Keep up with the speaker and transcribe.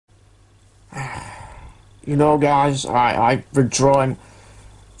You know, guys, I've been drawing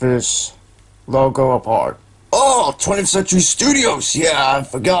this logo apart. Oh, 20th Century Studios! Yeah, I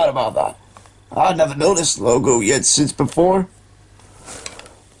forgot about that. I never noticed the logo yet since before.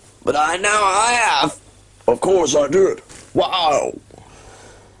 But now I have. Of course I did. Wow.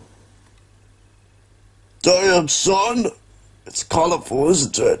 Damn, son. It's colorful,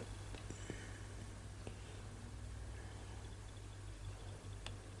 isn't it?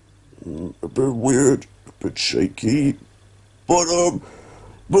 A bit weird, a bit shaky. But at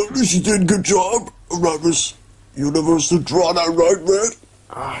least you did a good job around this universe to draw that right, man.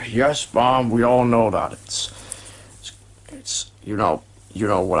 Yes, Mom, we all know that. It's you know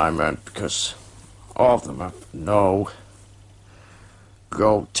what I meant, because all of them have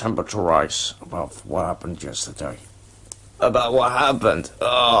go temperature rise about what happened yesterday. About what happened?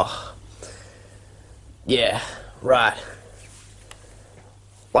 Oh. Yeah, right.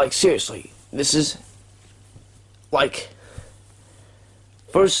 Like, seriously, this is, like,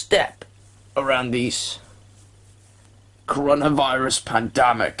 first step around these coronavirus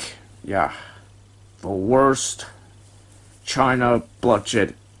pandemic. Yeah. The worst China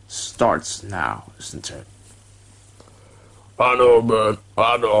bloodshed starts now, isn't it? I know, man.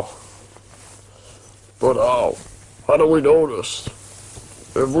 I know. But how do we know this?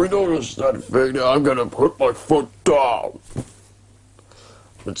 If we notice that thing, I'm gonna put my foot down.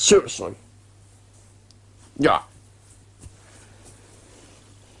 But seriously. Yeah.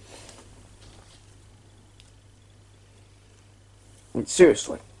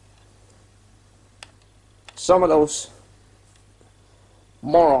 Seriously. Some of those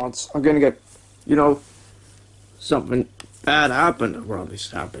morons are gonna get, something bad happened around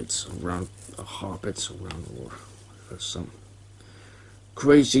these hobbits, around the world. There's some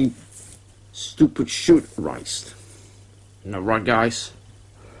crazy, stupid shit raised. You know, right, guys?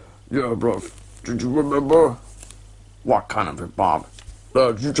 Yeah, bro. Did you remember? What kind of it, Bob?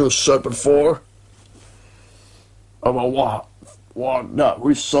 That you just said before? About what? What that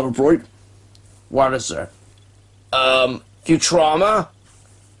we celebrate? What is it? Futurama?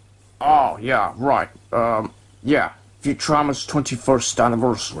 Oh, yeah, right. Yeah. Futurama's 21st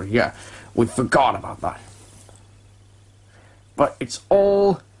anniversary, yeah. We forgot about that. But it's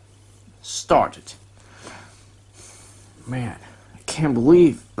all started. Man, I can't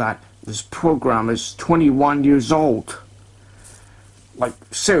believe that this program is 21 years old. Like,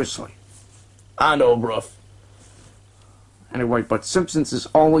 seriously. I know, bruv. Anyway, but Simpsons is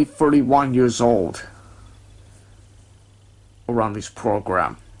only 31 years old. Around this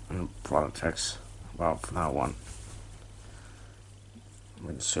program. And politics. Well, from now on. I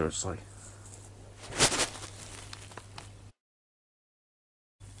mean, seriously.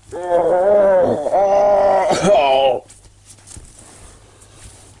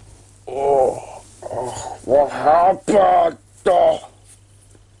 What happened?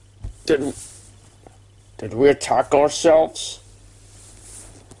 Did we attack ourselves?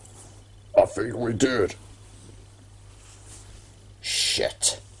 I think we did.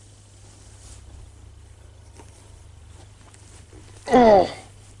 Shit. Oh.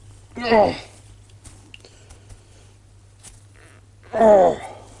 Oh.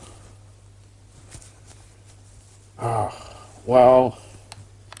 Oh. Well,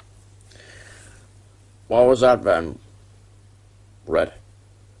 what was that then, Red?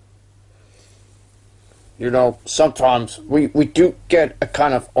 You know, sometimes we do get a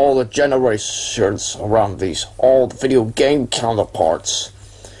kind of all the generations around these, all the video game counterparts.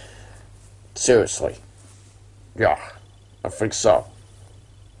 Seriously. Yeah, I think so.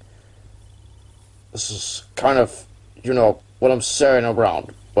 This is kind of, what I'm saying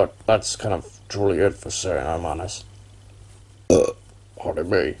around, but that's kind of truly it for saying, I'm honest. Pardon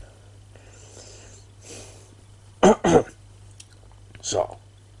me. So,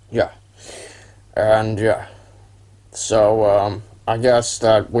 yeah. And, yeah. So, I guess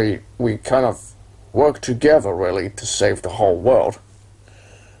that we kind of work together, really, to save the whole world.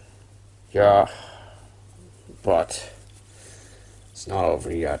 Yeah. But it's not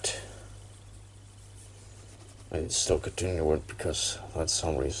over yet. It's still continuing because that's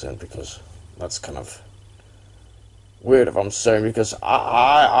some reason, because that's kind of weird if I'm saying, because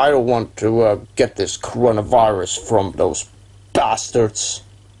I don't want to get this coronavirus from those bastards.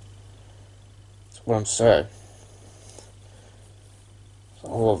 That's what I'm saying.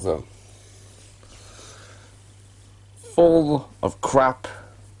 All of them. Full of crap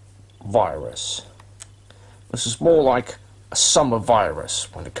virus. This is more like a summer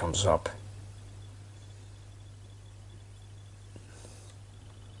virus when it comes up.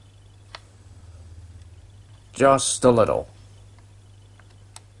 Just a little.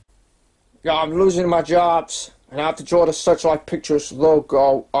 Yeah, I'm losing my jobs, and I have to draw the Searchlight Pictures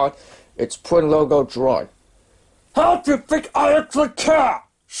logo on its print logo drawing. How do you think I actually care?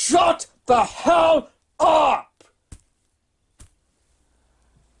 Shut the hell up!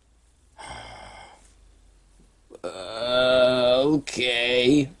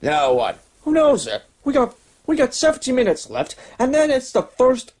 Okay. Now what? Who knows it? We got 17 minutes left, and then it's the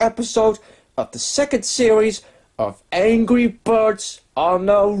first episode of the second series of Angry Birds on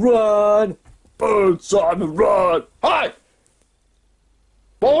the Run. Birds on the Run. Hi!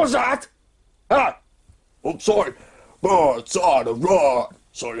 What was that? Hi! I'm sorry. Birds on the Run.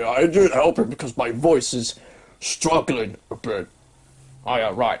 Sorry, I didn't help it because my voice is struggling a bit. Oh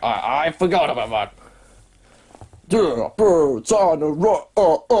yeah, right. I forgot about that. Yeah, birds on the run.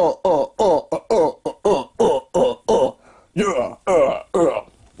 Yeah,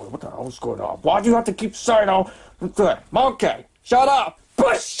 Wait, what the hell's going on? Why do you have to keep saying all the monkey? Shut up!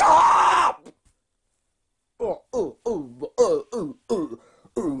 Shut up! Birds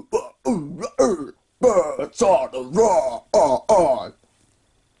on the run.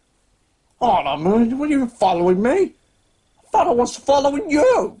 Hold on, man. Were you following me? I thought I was following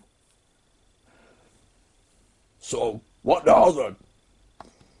you. So, what now then?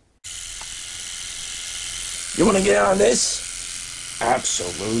 You wanna get on this?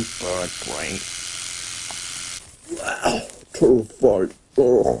 Absolute bird brain. Wow, terrified.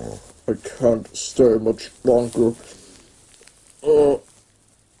 Oh, I can't stay much longer.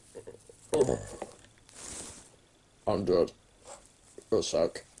 I'm dead. A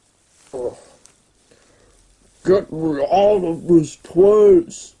sec. Get me out of this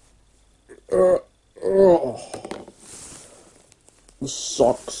place. This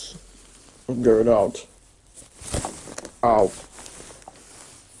sucks. I'm getting out. Ow.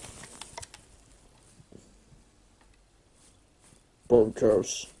 Bone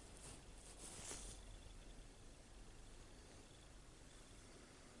curse.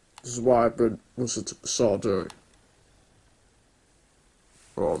 This is why I've been listening to this all day.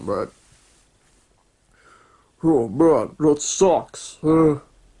 Oh man. Oh man, that sucks.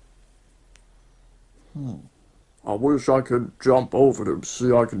 I wish I could jump over them,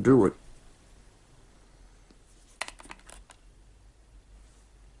 see I can do it.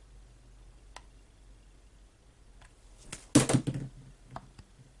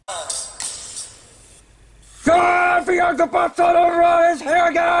 God, the young bus on the run is here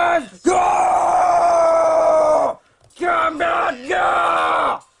again! Go! Come on, go!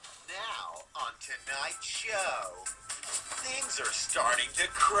 Now, on tonight's show, things are starting to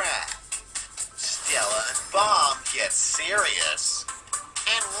crack. Stella and Bomb get serious,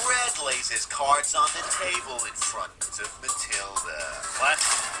 and Red lays his cards on the table in front of Matilda.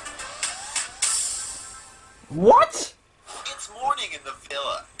 What? It's morning in the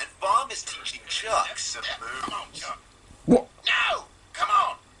villa, and Bomb is teaching Chuck some moves. Come on, Chuck. What? No! Come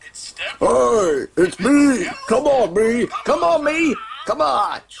on! It's step. Hey, it's me! Come on, me! Come on, me! Come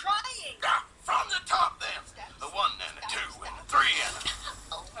on! Trying. From the top, then. The 1 and the 2 and the 3 and the...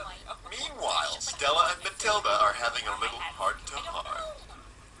 Meanwhile, Stella and Matilda are having a little heart-to-heart.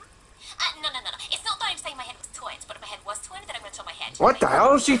 No. It's not that I'm saying my head was turned, but if my head was turned, then I'm going to show my head. What the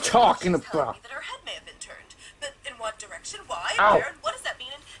hell is he talking She's telling about? me that her head may have been turned. But in what direction? Why? Ow. Where? And what does that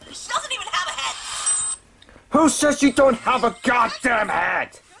mean? And she doesn't even have a head! Who says you don't have a goddamn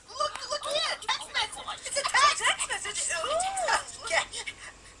head? Look here! Text message! It's a text message!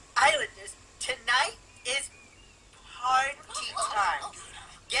 Islanders, tonight is party time.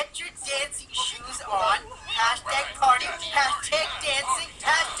 Get your dancing shoes on. Hashtag party, hashtag dancing,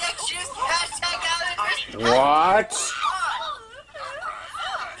 hashtag shoes, hashtag Islanders. What?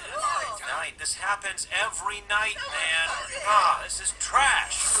 Night. This happens every night, man. Ah, this is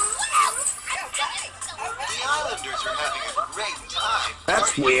trash. The Islanders are having a great time.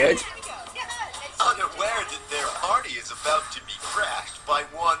 That's partying, weird. Unaware that their party is about to be crashed by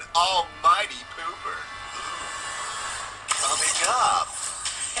one almighty pooper. Coming up,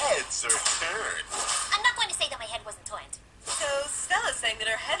 heads are turned. I'm not going to say that my head wasn't turned. So Stella's saying that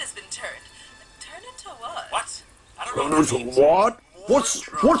her head has been turned. Turned into what? What? I don't know what that means. What? What's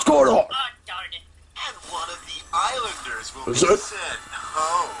going on? Oh, darn it. And one of the Islanders will Is be it? sent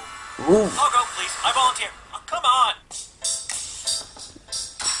home. Ooh. I'll go, please. I volunteer. Oh, come on.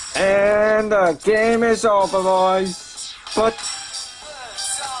 And the game is over, boys. But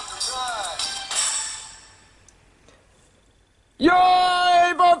yo!